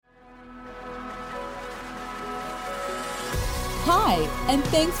Hi, and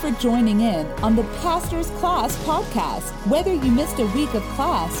thanks for joining in on the Pastor's Class podcast. Whether you missed a week of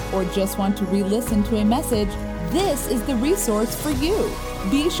class or just want to re-listen to a message, this is the resource for you.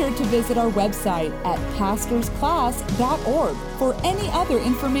 Be sure to visit our website at pastorsclass.org for any other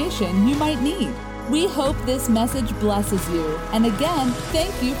information you might need. We hope this message blesses you. And again,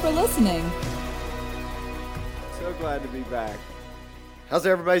 thank you for listening. So glad to be back. How's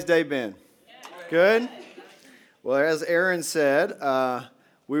everybody's day been? Good? Well, as Aaron said,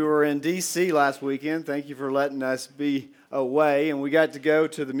 we were in D.C. last weekend. Thank you for letting us be away. And we got to go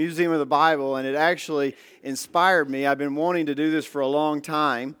to the Museum of the Bible, and it actually inspired me. I've been wanting to do this for a long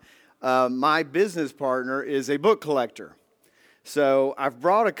time. My business partner is a book collector. So I've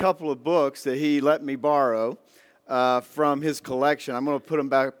brought a couple of books that he let me borrow from his collection. I'm going to put them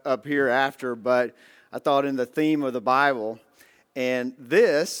back up here after, but I thought in the theme of the Bible. And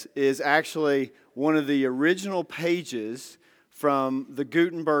this is actually one of the original pages from the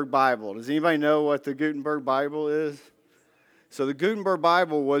Gutenberg Bible. Does anybody know what the Gutenberg Bible is? So the Gutenberg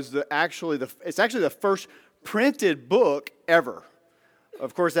Bible was actually the first printed book ever.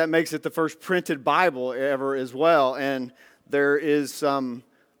 Of course, that makes it the first printed Bible ever as well. And there is some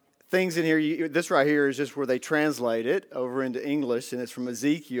things in here. This right here is just where they translate it over into English, and it's from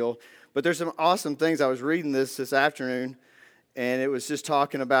Ezekiel. But there's some awesome things. I was reading this afternoon, and it was just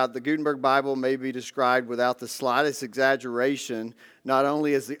talking about the Gutenberg Bible may be described without the slightest exaggeration, not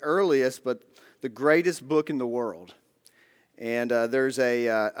only as the earliest, but the greatest book in the world. And there's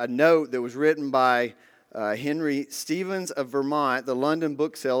a note that was written by Henry Stevens of Vermont, the London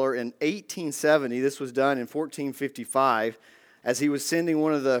bookseller, in 1870. This was done in 1455, as he was sending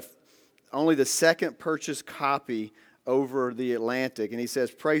only the second purchased copy over the Atlantic. And he says,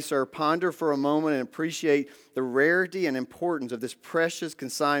 "Pray, sir, ponder for a moment and appreciate the rarity and importance of this precious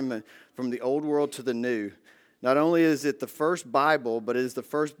consignment from the old world to the new. Not only is it the first Bible, but it is the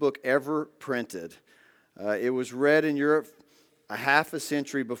first book ever printed. It was read in Europe a half a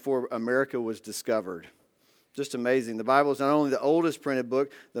century before America was discovered." Just amazing. The Bible is not only the oldest printed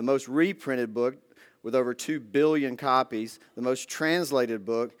book, the most reprinted book with over 2 billion copies, the most translated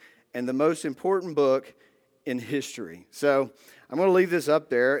book, and the most important book in history. So I'm going to leave this up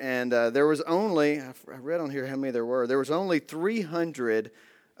there, and there was only, I read on here how many there was only 300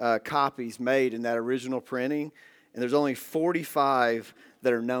 copies made in that original printing, and there's only 45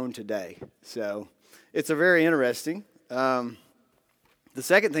 that are known today. So it's a very interesting. The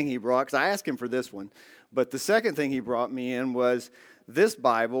second thing he brought, because I asked him for this one, but the second thing he brought me in was this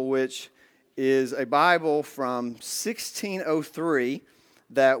Bible, which is a Bible from 1603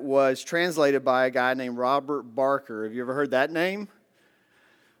 that was translated by a guy named Robert Barker. Have you ever heard that name?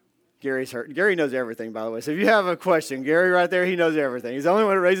 Gary's heard. Gary knows everything, by the way. So if you have a question, Gary right there, he knows everything. He's the only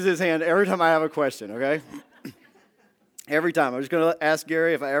one who raises his hand every time I have a question, okay? Every time. I'm just going to ask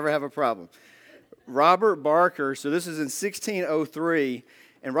Gary if I ever have a problem. Robert Barker, so this is in 1603,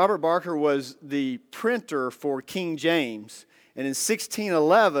 and Robert Barker was the printer for King James. And in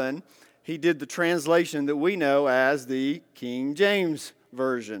 1611, he did the translation that we know as the King James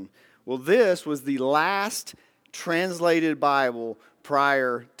Version. Well, this was the last translated Bible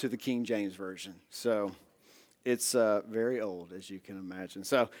prior to the King James Version. So it's very old, as you can imagine.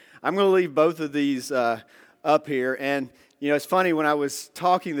 So I'm going to leave both of these up here. And, you know, it's funny, when I was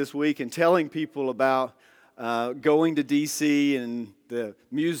talking this week and telling people about going to D.C. and the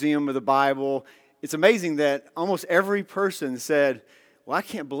Museum of the Bible, it's amazing that almost every person said, "Well, I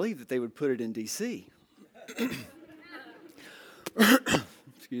can't believe that they would put it in D.C."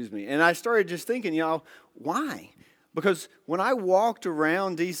 Excuse me. And I started just thinking, why? Because when I walked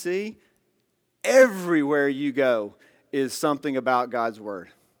around D.C., everywhere you go is something about God's Word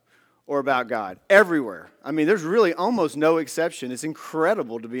or about God. Everywhere. I mean, there's really almost no exception. It's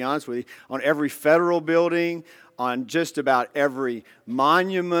incredible, to be honest with you. On every federal building, on just about every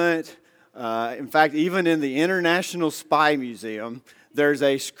monument. In fact, even in the International Spy Museum, there's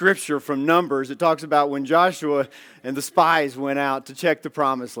a scripture from Numbers that talks about when Joshua and the spies went out to check the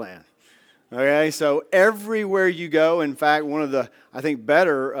Promised Land. Okay, so everywhere you go, in fact, one of the, I think,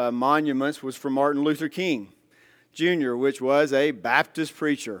 better monuments was for Martin Luther King Jr., which was a Baptist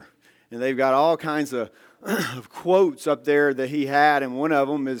preacher. And they've got all kinds of quotes up there that he had, and one of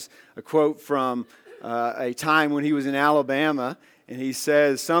them is a quote from a time when he was in Alabama, and he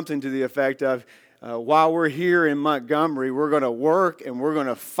says something to the effect of, while we're here in Montgomery, we're going to work and we're going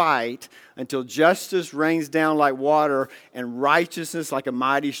to fight until justice rains down like water and righteousness like a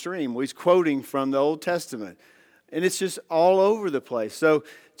mighty stream. Well, he's quoting from the Old Testament. And it's just all over the place. So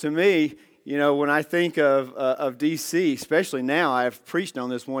to me, you know, when I think of D.C., especially now, I've preached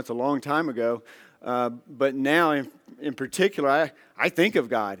on this once a long time ago, But now, in particular, I think of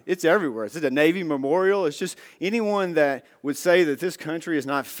God. It's everywhere. It's at the Navy Memorial. It's just anyone that would say that this country is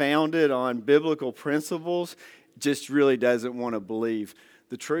not founded on biblical principles just really doesn't want to believe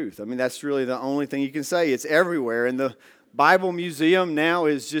the truth. I mean, that's really the only thing you can say. It's everywhere. And the Bible Museum now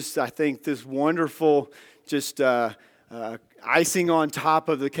is just, I think, this wonderful, just icing on top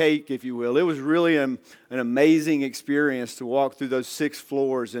of the cake, if you will. It was really an amazing experience to walk through those 6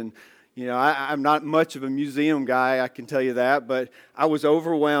 floors. And, you know, I'm not much of a museum guy, I can tell you that, but I was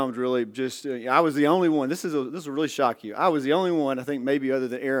overwhelmed, really. Just I was the only one. This will really shock you. I was the only one, I think maybe other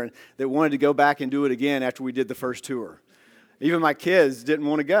than Aaron, that wanted to go back and do it again after we did the first tour. Even my kids didn't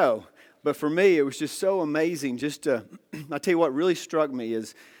want to go. But for me, it was just so amazing. I'll tell you what really struck me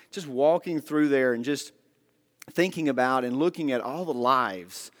is just walking through there and just thinking about and looking at all the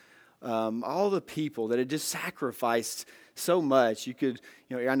lives, all the people that had just sacrificed so much.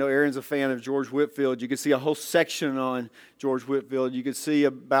 I know Aaron's a fan of George Whitefield. You could see a whole section on George Whitefield. You could see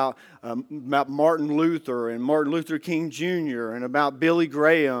about Martin Luther and Martin Luther King Jr. and about Billy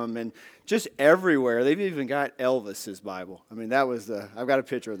Graham and just everywhere. They've even got Elvis's Bible. I mean, I've got a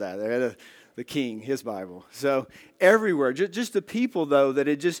picture of that. They had the King, his Bible. So everywhere, just the people, though, that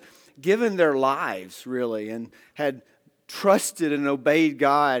had just given their lives, really, and had trusted and obeyed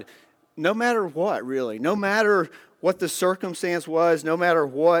God no matter what, really. No matter what the circumstance was, no matter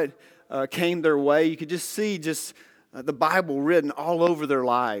what came their way. You could just see the Bible written all over their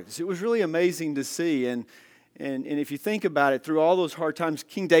lives. It was really amazing to see. And if you think about it, through all those hard times,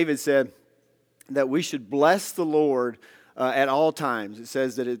 King David said that we should bless the Lord at all times. It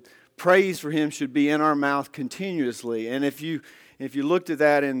says that praise for Him should be in our mouth continuously. And if you looked at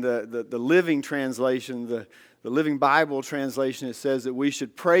that in the Living Translation, the Living Bible translation, it says that we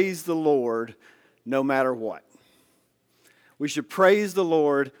should praise the Lord no matter what. We should praise the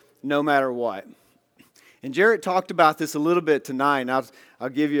Lord no matter what. And Jarrett talked about this a little bit tonight, and I'll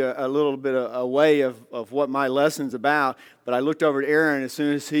give you a little bit of a way of what my lesson's about. But I looked over at Aaron as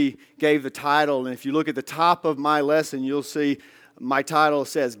soon as he gave the title, and if you look at the top of my lesson, you'll see my title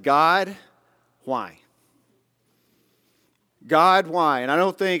says, God, Why? God, why? And I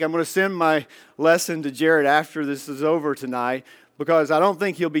don't think I'm going to send my lesson to Jarrett after this is over tonight, because I don't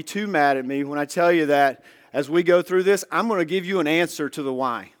think he'll be too mad at me when I tell you that as we go through this, I'm going to give you an answer to the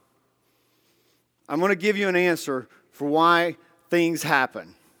why. I'm going to give you an answer for why things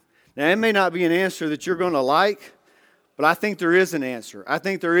happen. Now, it may not be an answer that you're going to like, but I think there is an answer. I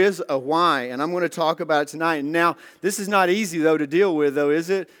think there is a why, and I'm going to talk about it tonight. And now, this is not easy, though, to deal with, though, is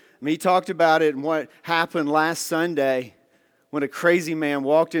it? I mean, he talked about it and what happened last Sunday when a crazy man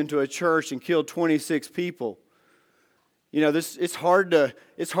walked into a church and killed 26 people. You know, it's hard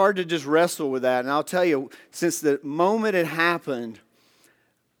to just wrestle with that. And I'll tell you, since the moment it happened,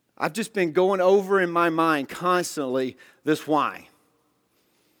 I've just been going over in my mind constantly this why.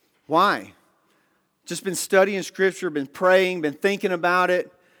 Why? Just been studying Scripture, been praying, been thinking about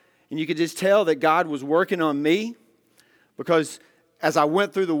it. And you could just tell that God was working on me, because as I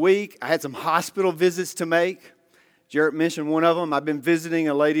went through the week, I had some hospital visits to make. Jarrett mentioned one of them. I've been visiting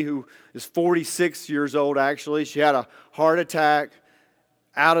a lady who is 46 years old, actually. She had a heart attack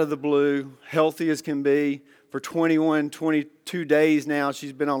out of the blue, healthy as can be. For 22 days now,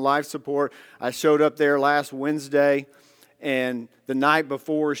 she's been on life support. I showed up there last Wednesday, and the night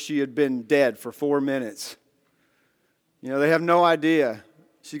before, she had been dead for 4 minutes. You know, they have no idea.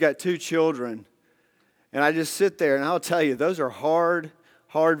 She's got 2 children. And I just sit there, and I'll tell you, those are hard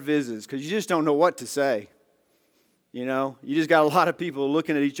visits, because you just don't know what to say. You know, you just got a lot of people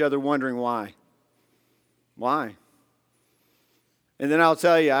looking at each other wondering why. Why? And then I'll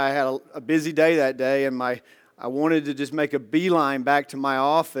tell you, I had a busy day that day, and I wanted to just make a beeline back to my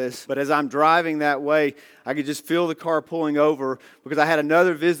office. But as I'm driving that way, I could just feel the car pulling over, because I had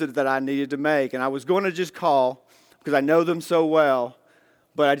another visit that I needed to make. And I was going to just call, because I know them so well,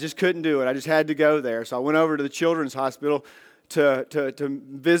 but I just couldn't do it. I just had to go there. So I went over to the Children's Hospital to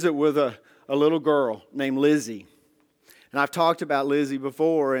visit with a little girl named Lizzie. And I've talked about Lizzie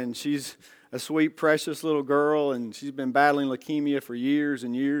before, and she's a sweet, precious little girl, and she's been battling leukemia for years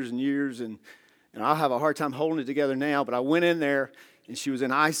and years and years, and I'll have a hard time holding it together now, but I went in there, and she was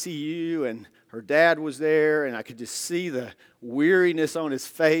in ICU, and her dad was there, and I could just see the weariness on his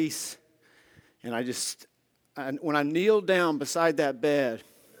face, and when I kneeled down beside that bed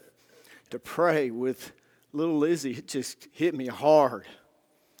to pray with little Lizzie, it just hit me hard.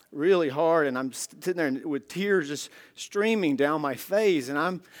 Really hard, and I'm sitting there with tears just streaming down my face, and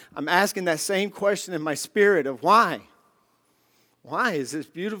I'm asking that same question in my spirit of why? Why is this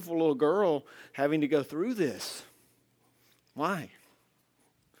beautiful little girl having to go through this? Why?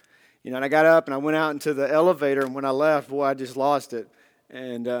 And I got up and I went out into the elevator, and when I left, boy, I just lost it.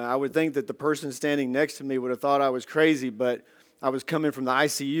 And I would think that the person standing next to me would have thought I was crazy, but I was coming from the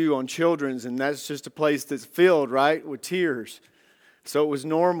ICU on Children's, and that's just a place that's filled, right, with tears. So it was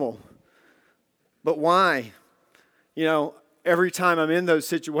normal. But why? Every time I'm in those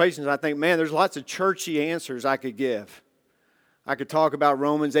situations, I think, man, there's lots of churchy answers I could give. I could talk about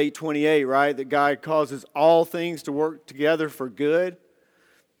Romans 8:28, right, that God causes all things to work together for good.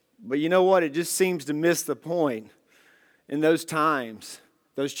 But you know what? It just seems to miss the point in those times.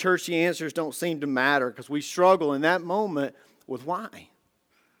 Those churchy answers don't seem to matter because we struggle in that moment with why.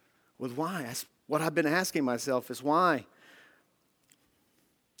 With why? That's what I've been asking myself is why.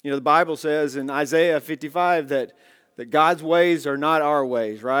 The Bible says in Isaiah 55 that God's ways are not our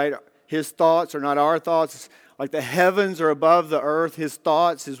ways, right? His thoughts are not our thoughts. Like the heavens are above the earth, His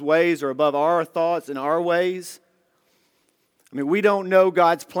thoughts, His ways are above our thoughts and our ways. We don't know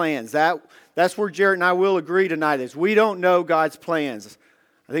God's plans. That's where Jarrett and I will agree tonight is we don't know God's plans.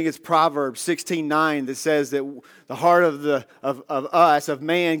 I think it's Proverbs 16:9 that says that the heart of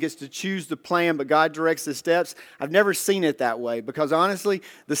man gets to choose the plan, but God directs the steps. I've never seen it that way because honestly,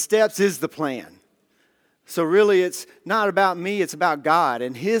 the steps is the plan. So really, it's not about me, it's about God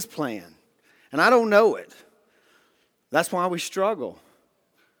and His plan. And I don't know it. That's why we struggle.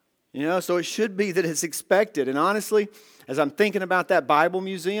 So it should be that it's expected. And honestly, as I'm thinking about that Bible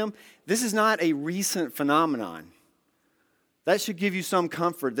museum, this is not a recent phenomenon. That should give you some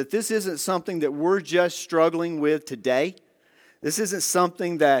comfort that this isn't something that we're just struggling with today. This isn't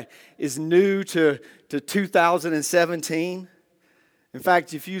something that is new to 2017. In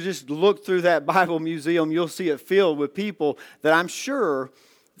fact, if you just look through that Bible museum, you'll see it filled with people that I'm sure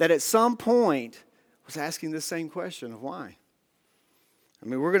that at some point was asking the same question of why.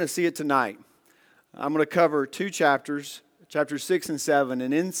 We're going to see it tonight. I'm going to cover two chapters, chapters 6 and 7.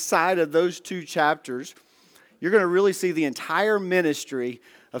 And inside of those two chapters, you're going to really see the entire ministry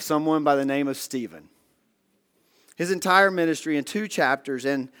of someone by the name of Stephen. His entire ministry in two chapters.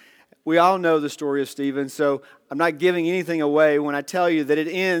 And we all know the story of Stephen, so I'm not giving anything away when I tell you that it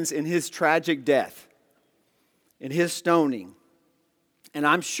ends in his tragic death, in his stoning. And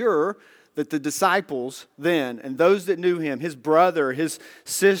I'm sure that the disciples then, and those that knew him, his brother, his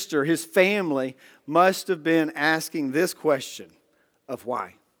sister, his family, must have been asking this question of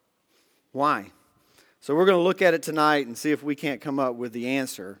why. Why? So we're going to look at it tonight and see if we can't come up with the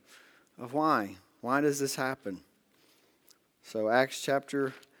answer of why. Why does this happen? So Acts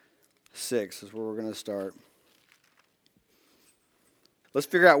chapter 6 is where we're going to start. Let's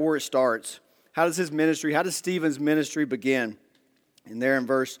figure out where it starts. How does Stephen's ministry begin? And there in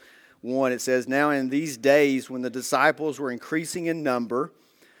verse 1 it says, "Now in these days when the disciples were increasing in number,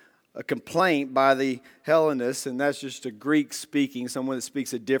 a complaint by the Hellenists," and that's just a Greek speaking, someone that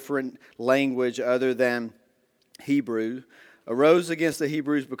speaks a different language other than Hebrew, "arose against the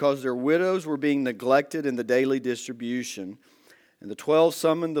Hebrews because their widows were being neglected in the daily distribution. And the 12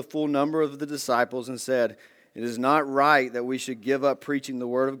 summoned the full number of the disciples and said, 'It is not right that we should give up preaching the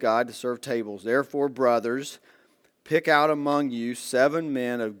word of God to serve tables. Therefore, brothers, pick out among you 7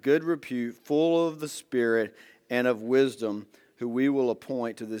 men of good repute, full of the Spirit and of wisdom, who we will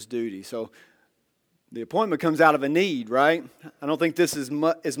appoint to this duty.'" So the appointment comes out of a need, right? I don't think this is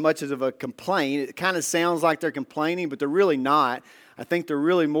as much as of a complaint. It kind of sounds like they're complaining, but they're really not. I think they're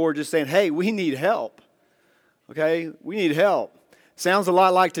really more just saying, hey, we need help. Okay, we need help. Sounds a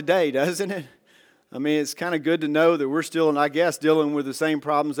lot like today, doesn't it? It's kind of good to know that we're still, I guess, dealing with the same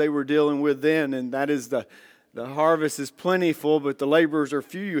problems they were dealing with then, and that is the harvest is plentiful, but the laborers are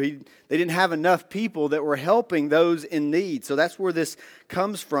few. They didn't have enough people that were helping those in need. So that's where this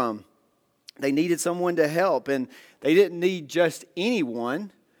comes from. They needed someone to help, and they didn't need just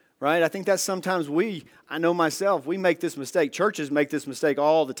anyone, right? I think that's sometimes I know myself, we make this mistake. Churches make this mistake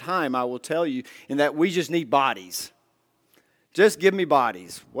all the time, I will tell you, in that we just need bodies. Just give me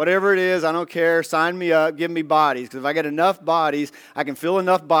bodies. Whatever it is, I don't care. Sign me up. Give me bodies. Because if I get enough bodies, I can fill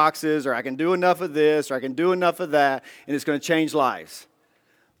enough boxes, or I can do enough of this, or I can do enough of that, and it's going to change lives.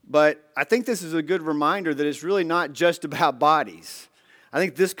 But I think this is a good reminder that it's really not just about bodies. I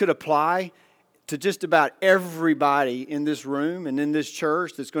think this could apply to just about everybody in this room and in this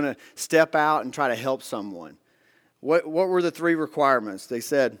church that's going to step out and try to help someone. What were the 3 requirements? They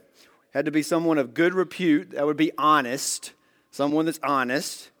said, had to be someone of good repute. That would be honest. Someone that's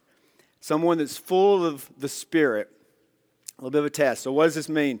honest, someone that's full of the Spirit. A little bit of a test. So what does this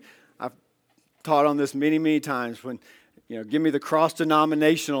mean? I've taught on this many, many times. When, give me the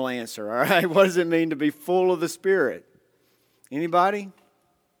cross-denominational answer, all right? What does it mean to be full of the Spirit? Anybody?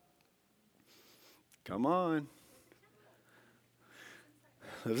 Come on.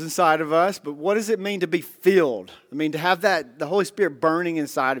 lives inside of us, but what does it mean to be filled? I mean, to have the Holy Spirit burning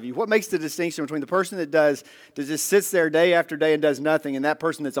inside of you. What makes the distinction between the person that just sits there day after day and does nothing, and that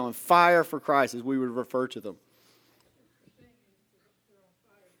person that's on fire for Christ, as we would refer to them?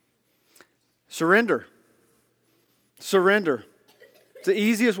 Surrender. Surrender. It's the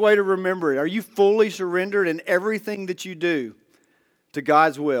easiest way to remember it. Are you fully surrendered in everything that you do to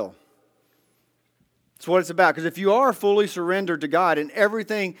God's will? That's what it's about. Because if you are fully surrendered to God in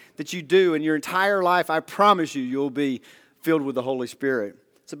everything that you do in your entire life, I promise you, you'll be filled with the Holy Spirit.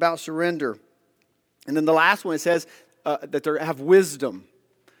 It's about surrender. And then the last one, it says that they have wisdom.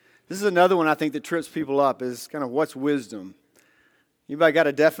 This is another one I think that trips people up, is kind of what's wisdom? Anybody got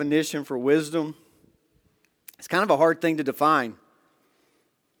a definition for wisdom? It's kind of a hard thing to define.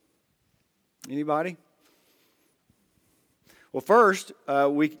 Anybody? Well, first,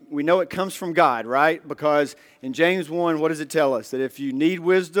 we know it comes from God, right? Because in James 1, what does it tell us? That if you need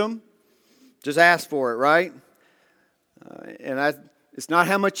wisdom, just ask for it, right? It's not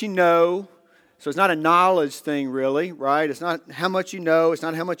how much you know. So it's not a knowledge thing, really, right? It's not how much you know. It's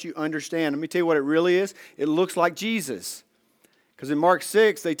not how much you understand. Let me tell you what it really is. It looks like Jesus. Because in Mark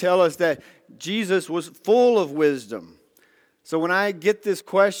 6, they tell us that Jesus was full of wisdom. So when I get this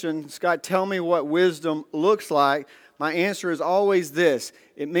question, Scott, tell me what wisdom looks like, my answer is always this: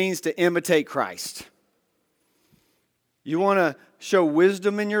 it means to imitate Christ. You want to show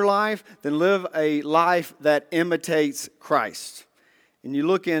wisdom in your life? Then live a life that imitates Christ. And you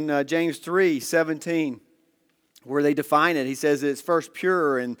look in James 3:17, where they define it. He says it's first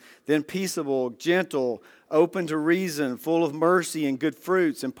pure and then peaceable, gentle, open to reason, full of mercy and good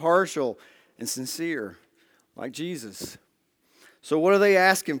fruits, impartial and sincere, like Jesus. So what are they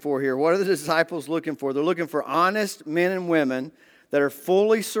asking for here? What are the disciples looking for? They're looking for honest men and women that are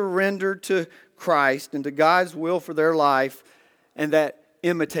fully surrendered to Christ and to God's will for their life, and that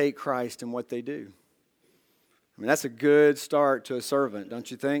imitate Christ in what they do. I mean, that's a good start to a servant, don't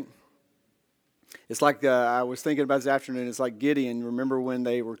you think? It's like I was thinking about this afternoon. It's like Gideon. Remember when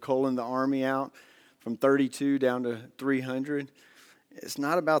they were culling the army out from 32 down to 300? It's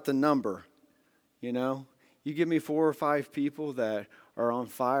not about the number, you know. You give me 4 or 5 people that are on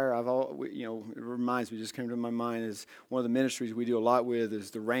fire. It reminds me, just came to my mind, is one of the ministries we do a lot with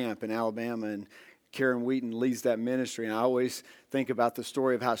is the Ramp in Alabama, and Karen Wheaton leads that ministry. And I always think about the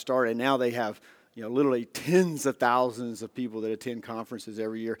story of how it started. Now they have, literally tens of thousands of people that attend conferences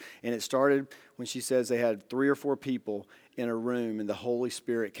every year. And it started when she says they had 3 or 4 people in a room, and the Holy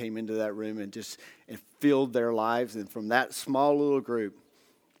Spirit came into that room and filled their lives. And from that small little group,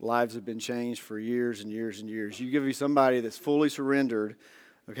 lives have been changed for years and years and years. You give me somebody that's fully surrendered,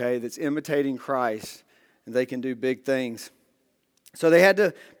 okay, that's imitating Christ, and they can do big things. So they had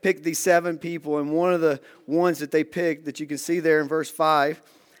to pick these 7 people, and one of the ones that they picked that you can see there in verse 5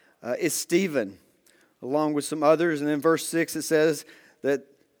 is Stephen, along with some others. And in verse 6 it says that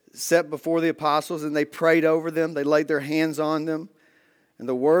set before the apostles, and they prayed over them, they laid their hands on them. And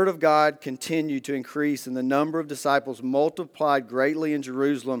the word of God continued to increase, and the number of disciples multiplied greatly in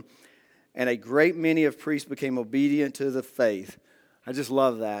Jerusalem, and a great many of priests became obedient to the faith. I just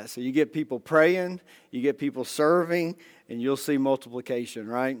love that. So you get people praying, you get people serving, and you'll see multiplication,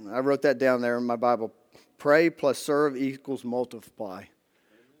 right? I wrote that down there in my Bible. Pray plus serve equals multiply.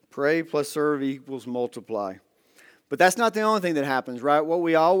 Pray plus serve equals multiply. But that's not the only thing that happens, right? What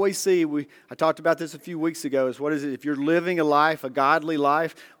we always see, I talked about this a few weeks ago, is what is it? If you're living a life, a godly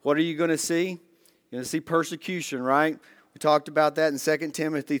life, what are you going to see? You're going to see persecution, right? We talked about that in 2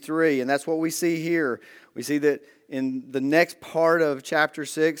 Timothy 3, and that's what we see here. We see that in the next part of chapter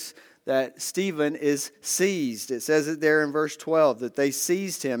 6, that Stephen is seized. It says it there in verse 12, that they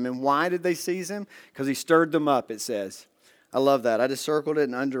seized him. And why did they seize him? Because he stirred them up, it says. I love that. I just circled it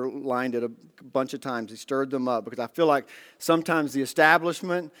and underlined it a bunch of times. He stirred them up, because I feel like sometimes the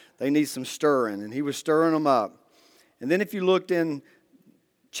establishment, they need some stirring, and he was stirring them up. And then if you looked in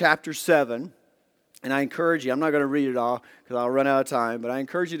chapter 7, and I encourage you, I'm not going to read it all because I'll run out of time, but I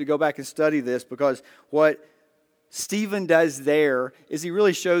encourage you to go back and study this, because what Stephen does there is he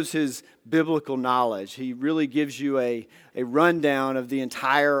really shows his biblical knowledge. He really gives you a rundown of the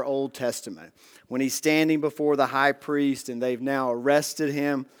entire Old Testament. When he's standing before the high priest and they've now arrested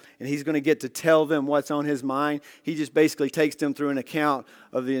him, and he's going to get to tell them what's on his mind, he just basically takes them through an account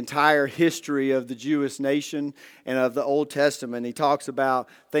of the entire history of the Jewish nation and of the Old Testament. He talks about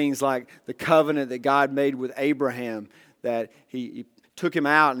things like the covenant that God made with Abraham, that he took him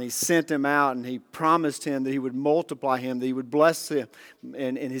out and he sent him out, and he promised him that he would multiply him, that he would bless him,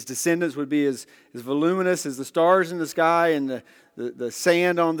 and his descendants would be as voluminous as the stars in the sky and the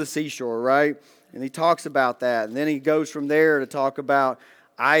sand on the seashore, right? And he talks about that. And then he goes from there to talk about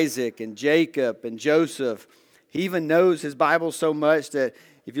Isaac and Jacob and Joseph. He even knows his Bible so much that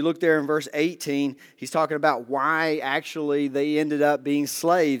if you look there in verse 18, he's talking about why actually they ended up being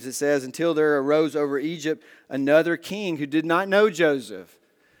slaves. It says, until there arose over Egypt another king who did not know Joseph.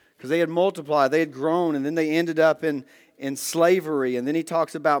 Because they had multiplied, they had grown, and then they ended up in slavery. And then he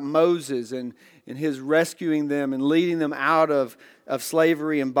talks about Moses and his rescuing them and leading them out of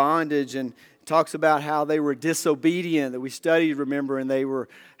slavery and bondage, and talks about how they were disobedient that we studied, remember, and they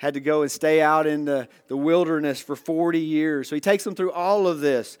had to go and stay out in the wilderness for 40 years. So he takes them through all of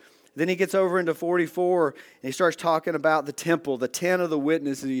this. Then he gets over into 44 and he starts talking about the temple, the tent of the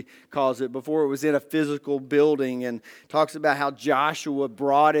witness, he calls it, before it was in a physical building, and talks about how Joshua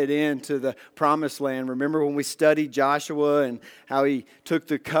brought it into the promised land. Remember when we studied Joshua and how he took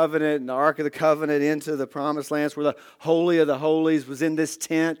the covenant and the Ark of the Covenant into the promised lands, where the Holy of the Holies was in this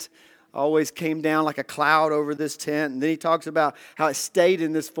tent. Always came down like a cloud over this tent. And then he talks about how it stayed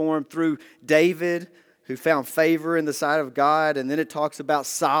in this form through David, who found favor in the sight of God. And then it talks about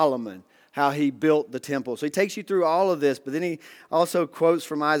Solomon, how he built the temple. So he takes you through all of this, but then he also quotes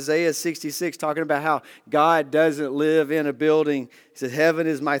from Isaiah 66, talking about how God doesn't live in a building. He says, heaven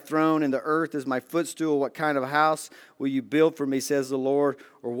is my throne and the earth is my footstool. What kind of house will you build for me, says the Lord?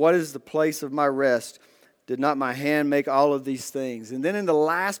 Or what is the place of my rest? Did not my hand make all of these things? And then in the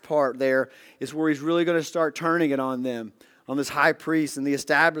last part there is where he's really going to start turning it on them, on this high priest and the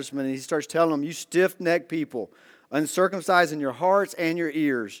establishment. And he starts telling them, you stiff-necked people, uncircumcised in your hearts and your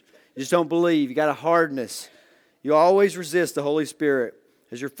ears. You just don't believe. You got a hardness. You always resist the Holy Spirit,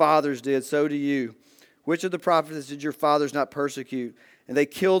 as your fathers did, so do you. Which of the prophets did your fathers not persecute? And they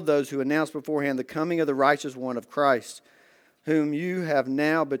killed those who announced beforehand the coming of the righteous one of Christ, whom you have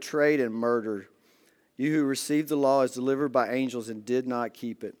now betrayed and murdered. You who received the law as delivered by angels and did not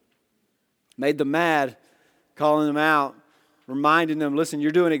keep it. Made them mad, calling them out, reminding them, listen,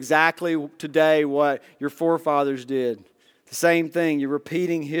 you're doing exactly today what your forefathers did. The same thing, you're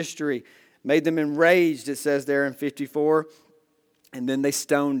repeating history. Made them enraged, it says there in 54. And then they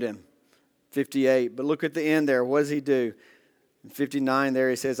stoned him, 58. But look at the end there, what does he do? In 59 there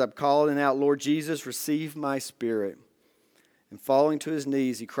he says, I'm calling out, Lord Jesus, receive my spirit. And falling to his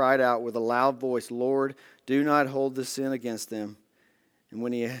knees, he cried out with a loud voice, Lord, do not hold this sin against them. And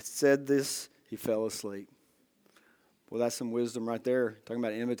when he had said this, he fell asleep. Well, that's some wisdom right there, talking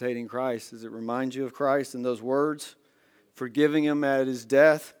about imitating Christ. Does it remind you of Christ in those words? Forgiving him at his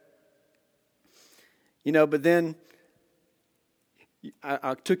death. You know, but then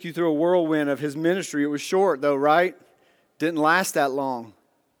I took you through a whirlwind of his ministry. It was short though, right? Didn't last that long.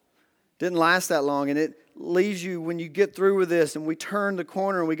 And it leaves you, when you get through with this and we turn the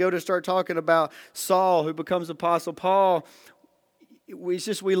corner and we go to start talking about Saul, who becomes Apostle Paul, we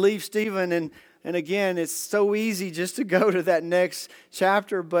leave Stephen, and again, it's so easy just to go to that next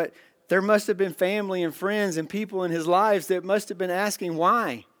chapter, but there must have been family and friends and people in his lives that must have been asking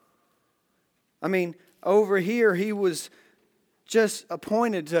why. I mean, over here he was just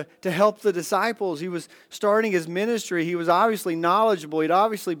appointed to help the disciples. He was starting his ministry. He was obviously knowledgeable. He'd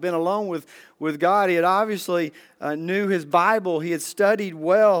obviously been alone with God. He had obviously knew his Bible. He had studied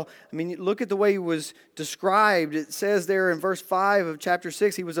well. I mean, look at the way he was described. It says there in verse 5 of chapter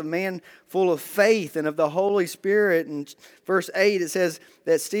 6, he was a man full of faith and of the Holy Spirit. And verse 8, it says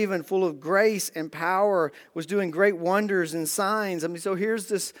that Stephen, full of grace and power, was doing great wonders and signs. I mean, so here's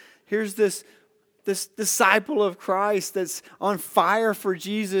this disciple of Christ that's on fire for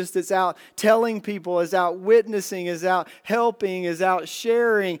Jesus, that's out telling people, is out witnessing, is out helping, is out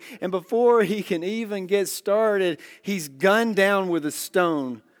sharing. And before he can even get started, he's gunned down with a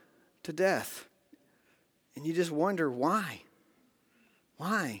stone to death. And you just wonder why?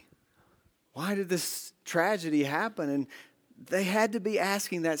 Why? Why did this tragedy happen? And they had to be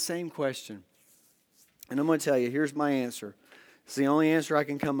asking that same question. And I'm going to tell you, here's my answer. It's the only answer I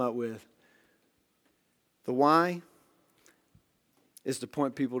can come up with. The why is to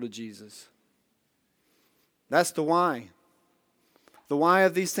point people to Jesus. That's the why. The why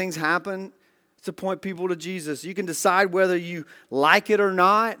of these things happen is to point people to Jesus. You can decide whether you like it or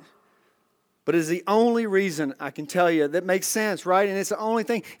not, but it's the only reason I can tell you that makes sense, right? And it's the only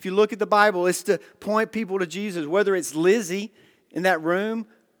thing. If you look at the Bible, it's to point people to Jesus. Whether it's Lizzie in that room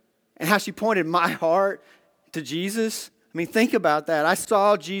and how she pointed my heart to Jesus. I mean, think about that. I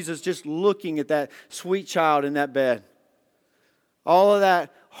saw Jesus just looking at that sweet child in that bed. All of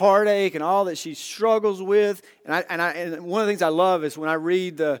that heartache and all that she struggles with. And one of the things I love is when I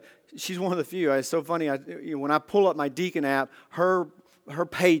read she's one of the few. It's so funny. When I pull up my Deacon app, her her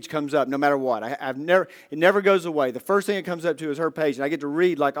page comes up no matter what. It never goes away. The first thing it comes up to is her page. And I get to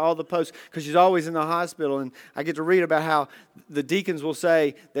read like all the posts because she's always in the hospital. And I get to read about how the deacons will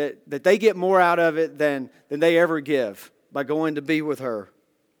say that they get more out of it than they ever give by going to be with her.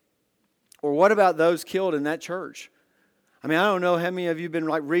 Or what about those killed in that church? I mean, I don't know how many of you have been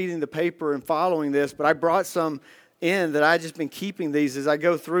like reading the paper and following this, but I brought some in that I've just been keeping these as I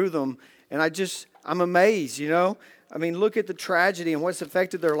go through them. And I'm amazed, you know. I mean, look at the tragedy and what's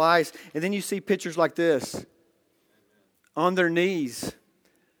affected their lives. And then you see pictures like this. On their knees.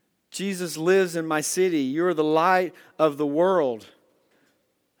 Jesus lives in my city. You're the light of the world.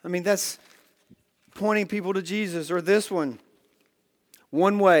 I mean, that's pointing people to Jesus. Or this one.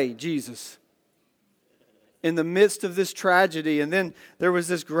 One way, Jesus. In the midst of this tragedy. And then there was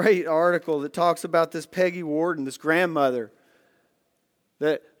this great article that talks about this Peggy Warden, this grandmother,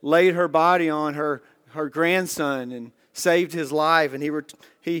 that laid her body on her grandson and saved his life. And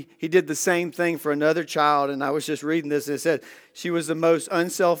he did the same thing for another child. And I was just reading this and it said, she was the most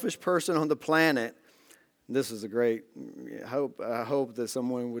unselfish person on the planet. This is a great hope. I hope that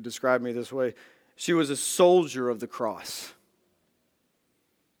someone would describe me this way. She was a soldier of the cross.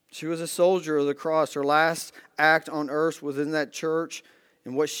 She was a soldier of the cross. Her last act on earth was in that church.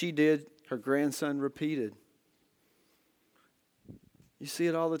 And what she did, her grandson repeated. You see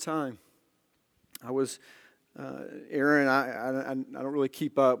it all the time. Aaron, I don't really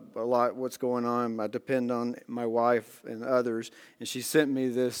keep up a lot what's going on. I depend on my wife and others. And she sent me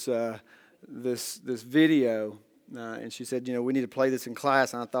this video. And she said, we need to play this in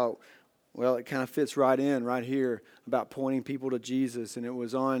class. And I thought, well, it kind of fits right here about pointing people to Jesus. And it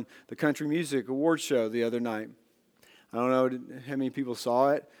was on the Country Music Awards show the other night. I don't know how many people saw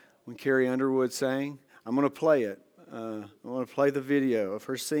it when Carrie Underwood sang. I'm going to play it. I want to play the video of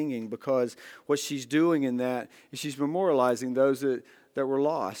her singing because what she's doing in that is she's memorializing those that were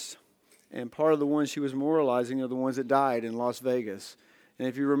lost. And part of the ones she was memorializing are the ones that died in Las Vegas. And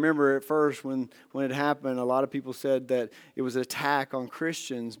if you remember at first when it happened, a lot of people said that it was an attack on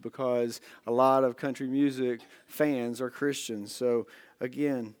Christians because a lot of country music fans are Christians. So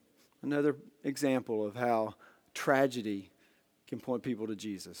again, another example of how tragedy can point people to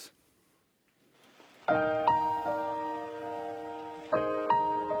Jesus.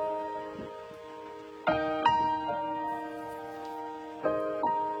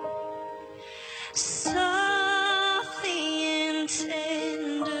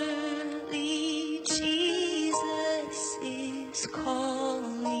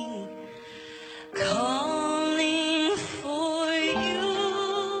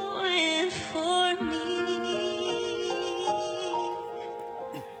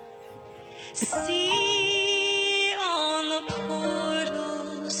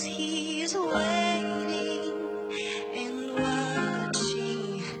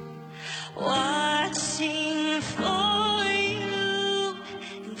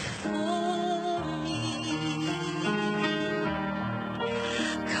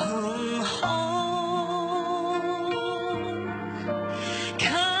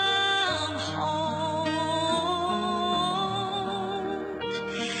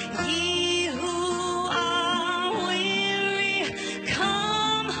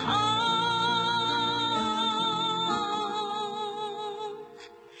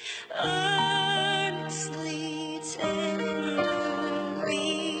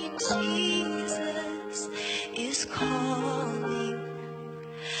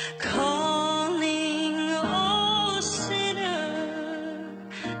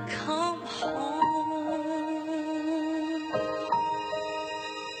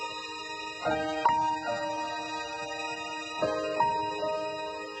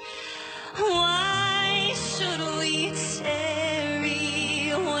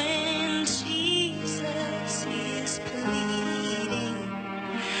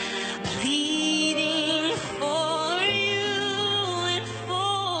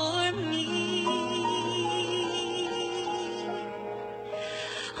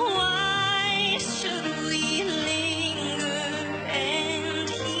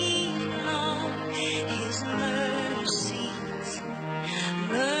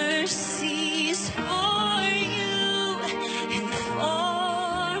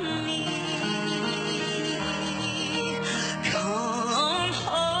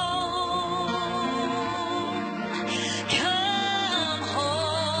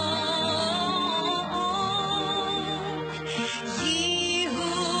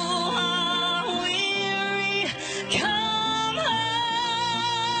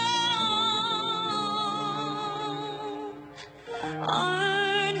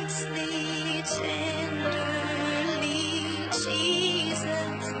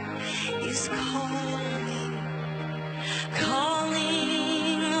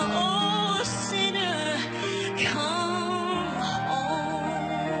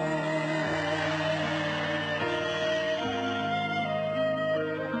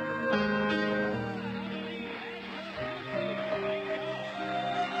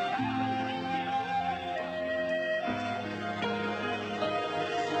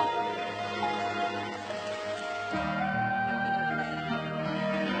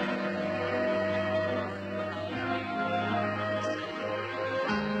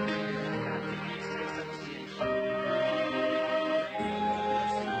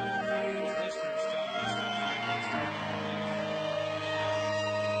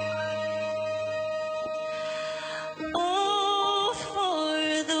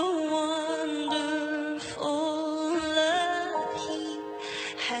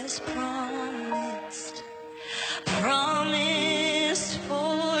 has promised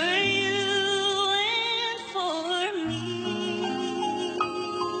for you and for me.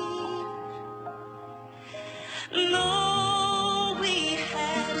 Though we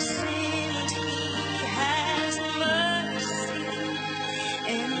have sinned, He has mercy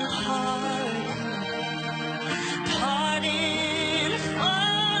and pardon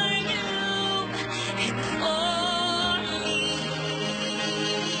for you and for me.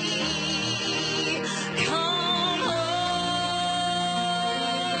 Come home,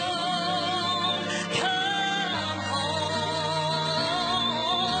 come home,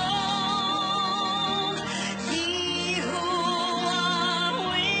 ye who are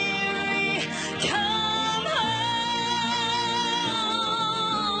weary, come home,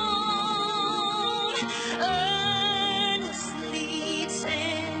 earnestly,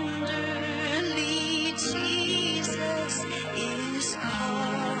 tenderly, Jesus is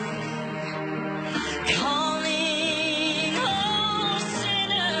calling, oh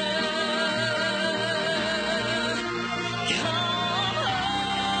sinner, come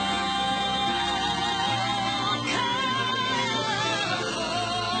home,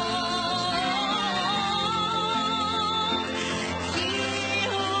 ye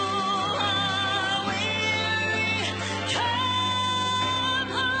who are weary, come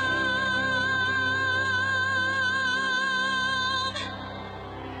home,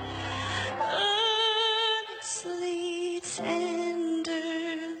 earnestly,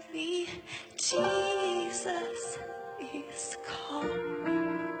 tenderly, Jesus is calling.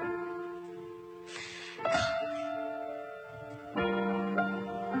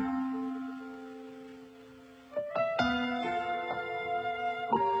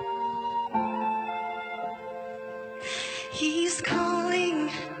 He's calling,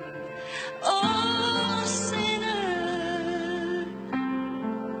 oh sinner,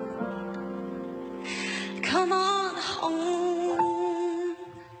 come on home.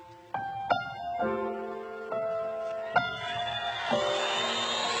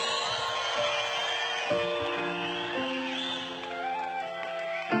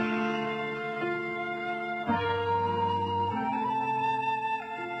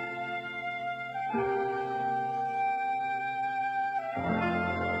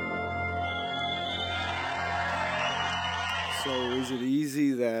 So, is it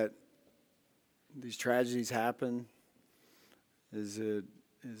easy that these tragedies happen? Is it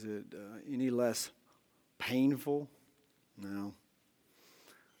any less painful? No.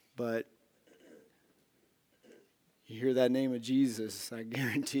 But you hear that name of Jesus, I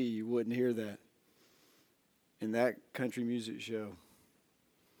guarantee you wouldn't hear that in that country music show.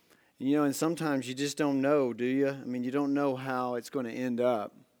 And and sometimes you just don't know, do you? I mean, you don't know how it's going to end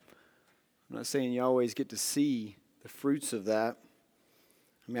up. I'm not saying you always get to see the fruits of that.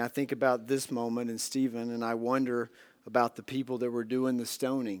 I mean, I think about this moment in Stephen, and I wonder about the people that were doing the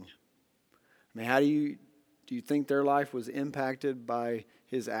stoning. I mean, how do you think their life was impacted by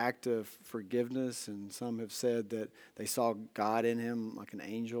his act of forgiveness? And some have said that they saw God in him like an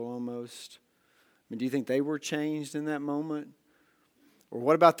angel almost. I mean, do you think they were changed in that moment? Or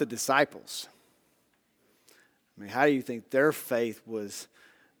what about the disciples? I mean, how do you think their faith was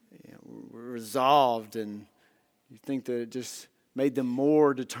resolved, and you think that it just made them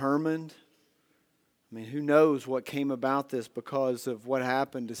more determined? I mean, who knows what came about this because of what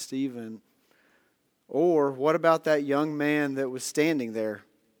happened to Stephen? Or what about that young man that was standing there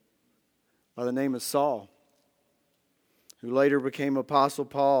by the name of Saul, who later became Apostle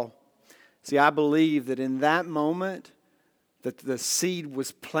Paul? See, I believe that in that moment that the seed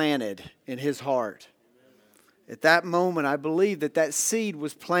was planted in his heart. At that moment, I believe that seed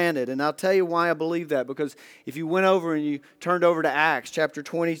was planted. And I'll tell you why I believe that. Because if you went over and you turned over to Acts chapter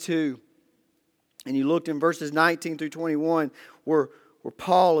 22, and you looked in verses 19 through 21, where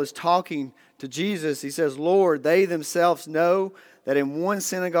Paul is talking to Jesus, he says, Lord, they themselves know that in one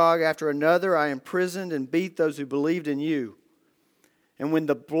synagogue after another I imprisoned and beat those who believed in you. And when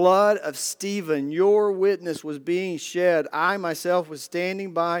the blood of Stephen, your witness, was being shed, I myself was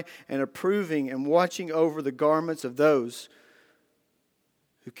standing by and approving and watching over the garments of those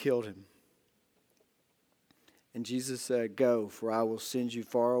who killed him. And Jesus said, go, for I will send you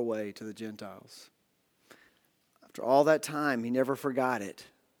far away to the Gentiles. After all that time, he never forgot it.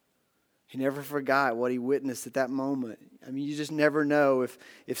 He never forgot what he witnessed at that moment. I mean, you just never know if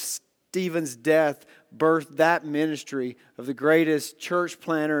Stephen's death birthed that ministry of the greatest church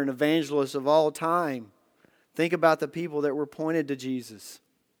planter and evangelist of all time. Think about the people that were pointed to Jesus.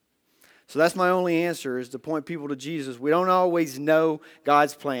 So that's my only answer, is to point people to Jesus. We don't always know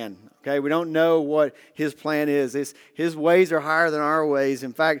God's plan. Okay, we don't know what His plan is. His ways are higher than our ways.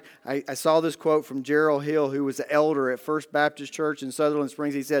 In fact, I saw this quote from Gerald Hill, who was the elder at First Baptist Church in Sutherland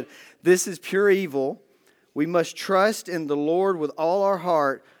Springs. He said, "This is pure evil. We must trust in the Lord with all our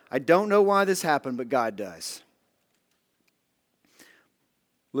heart. I don't know why this happened, but God does."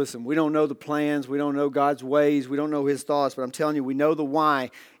 Listen, we don't know the plans. We don't know God's ways. We don't know His thoughts. But I'm telling you, we know the why.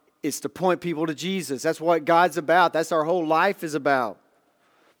 It's to point people to Jesus. That's what God's about. That's our whole life is about.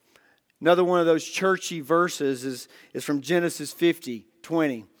 Another one of those churchy verses is from Genesis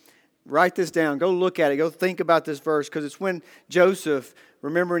 50:20. Write this down. Go look at it. Go think about this verse, because it's when Joseph,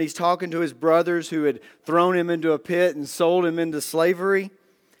 remember, when he's talking to his brothers who had thrown him into a pit and sold him into slavery.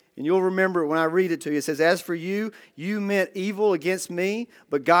 And you'll remember when I read it to you. It says, "As for you, you meant evil against me,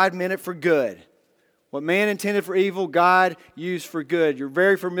 but God meant it for good." What man intended for evil, God used for good. You're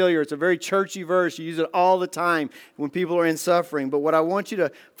very familiar. It's a very churchy verse. You use it all the time when people are in suffering. But what I want you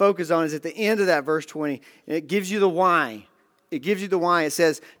to focus on is at the end of that verse 20. And it gives you the why. It gives you the why. It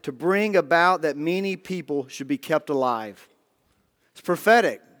says, to bring about that many people should be kept alive. It's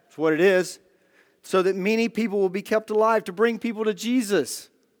prophetic. It's what it is. So that many people will be kept alive, to bring people to Jesus.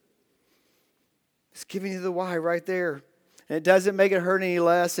 It's giving you the why right there. And it doesn't make it hurt any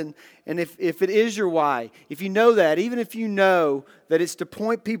less. And if it is your why, if you know that, even if you know that it's to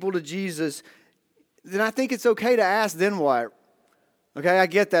point people to Jesus, then I think it's okay to ask, then what? Okay, I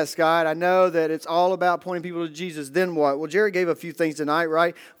get that, Scott. I know that it's all about pointing people to Jesus. Then what? Well, Jared gave a few things tonight,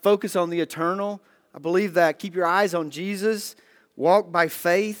 right? Focus on the eternal. I believe that. Keep your eyes on Jesus. Walk by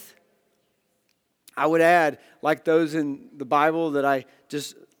faith. I would add, like those in the Bible that I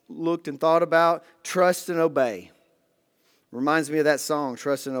just looked and thought about, trust and obey. Reminds me of that song,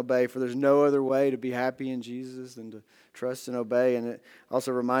 Trust and Obey, for there's no other way to be happy in Jesus than to trust and obey. And it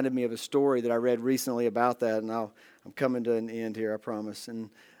also reminded me of a story that I read recently about that, and I'm coming to an end here, I promise. And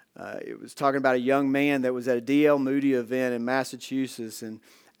it was talking about a young man that was at a D.L. Moody event in Massachusetts. And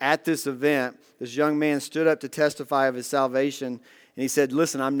at this event, this young man stood up to testify of his salvation, and he said,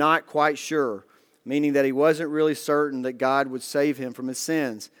 "Listen, I'm not quite sure," meaning that he wasn't really certain that God would save him from his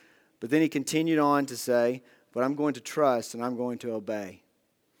sins. But then he continued on to say, "But I'm going to trust and I'm going to obey."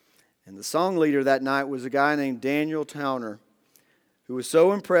 And the song leader that night was a guy named Daniel Towner, who was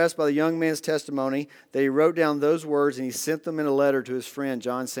so impressed by the young man's testimony that he wrote down those words and he sent them in a letter to his friend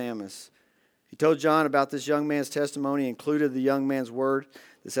John Sammis. He told John about this young man's testimony, included the young man's word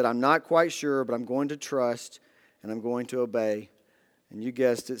that said, "I'm not quite sure, but I'm going to trust and I'm going to obey." And you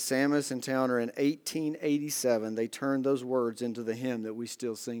guessed it, Sammis and Towner in 1887, they turned those words into the hymn that we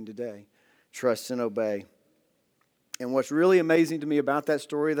still sing today, Trust and Obey. And what's really amazing to me about that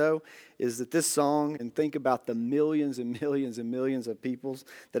story, though, is that this song, and think about the millions and millions and millions of peoples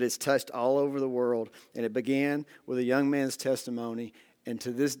that it's touched all over the world. And it began with a young man's testimony, and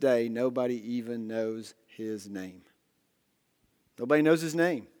to this day, nobody even knows his name. Nobody knows his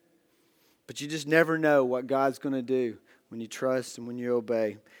name. But you just never know what God's going to do when you trust and when you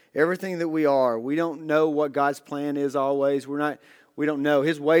obey. Everything that we are, we don't know what God's plan is always. We don't know.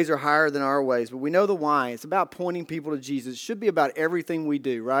 His ways are higher than our ways, but we know the why. It's about pointing people to Jesus. It should be about everything we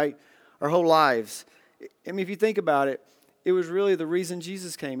do, right? Our whole lives. I mean, if you think about it, it was really the reason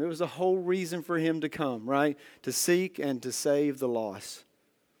Jesus came. It was the whole reason for Him to come, right? To seek and to save the lost.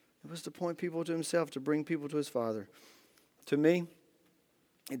 It was to point people to Himself, to bring people to His Father. To me,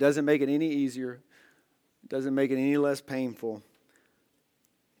 it doesn't make it any easier. It doesn't make it any less painful.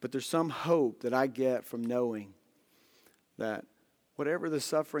 But there's some hope that I get from knowing that whatever the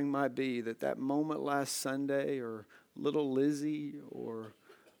suffering might be, that moment last Sunday, or little Lizzie, or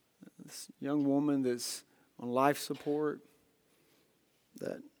this young woman that's on life support,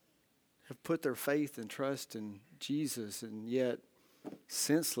 that have put their faith and trust in Jesus, and yet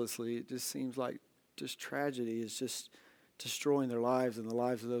senselessly it just seems like just tragedy is just destroying their lives and the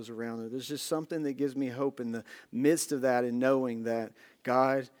lives of those around them. There's just something that gives me hope in the midst of that, and knowing that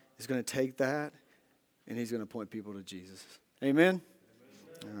God is going to take that and He's going to point people to Jesus. Amen?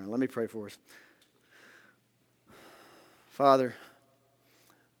 All right, let me pray for us. Father,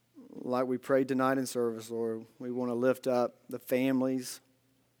 like we prayed tonight in service, Lord, we want to lift up the families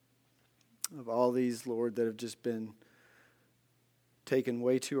of all these, Lord, that have just been taken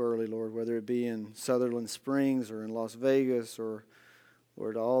way too early, Lord, whether it be in Sutherland Springs or in Las Vegas, or,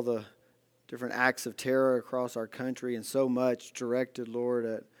 Lord, all the different acts of terror across our country, and so much directed, Lord,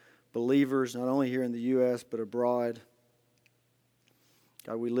 at believers, not only here in the U.S., but abroad.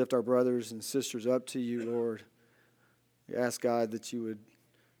 God, we lift our brothers and sisters up to you, Lord. We ask, God, that you would,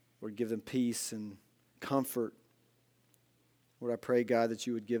 Lord, give them peace and comfort. Lord, I pray, God, that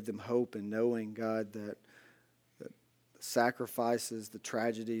you would give them hope in knowing, God, that the sacrifices, the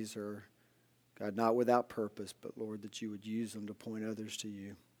tragedies are, God, not without purpose, but, Lord, that you would use them to point others to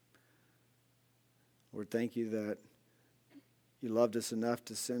you. Lord, thank you that you loved us enough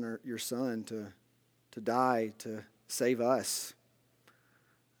to send your Son to die, to save us.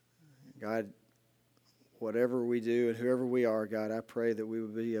 God, whatever we do and whoever we are, God, I pray that we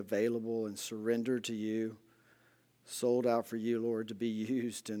would be available and surrendered to you, sold out for you, Lord, to be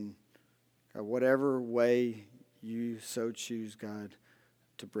used in God, whatever way you so choose, God,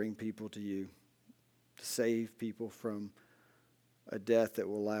 to bring people to you, to save people from a death that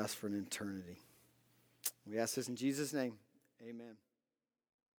will last for an eternity. We ask this in Jesus' name. Amen.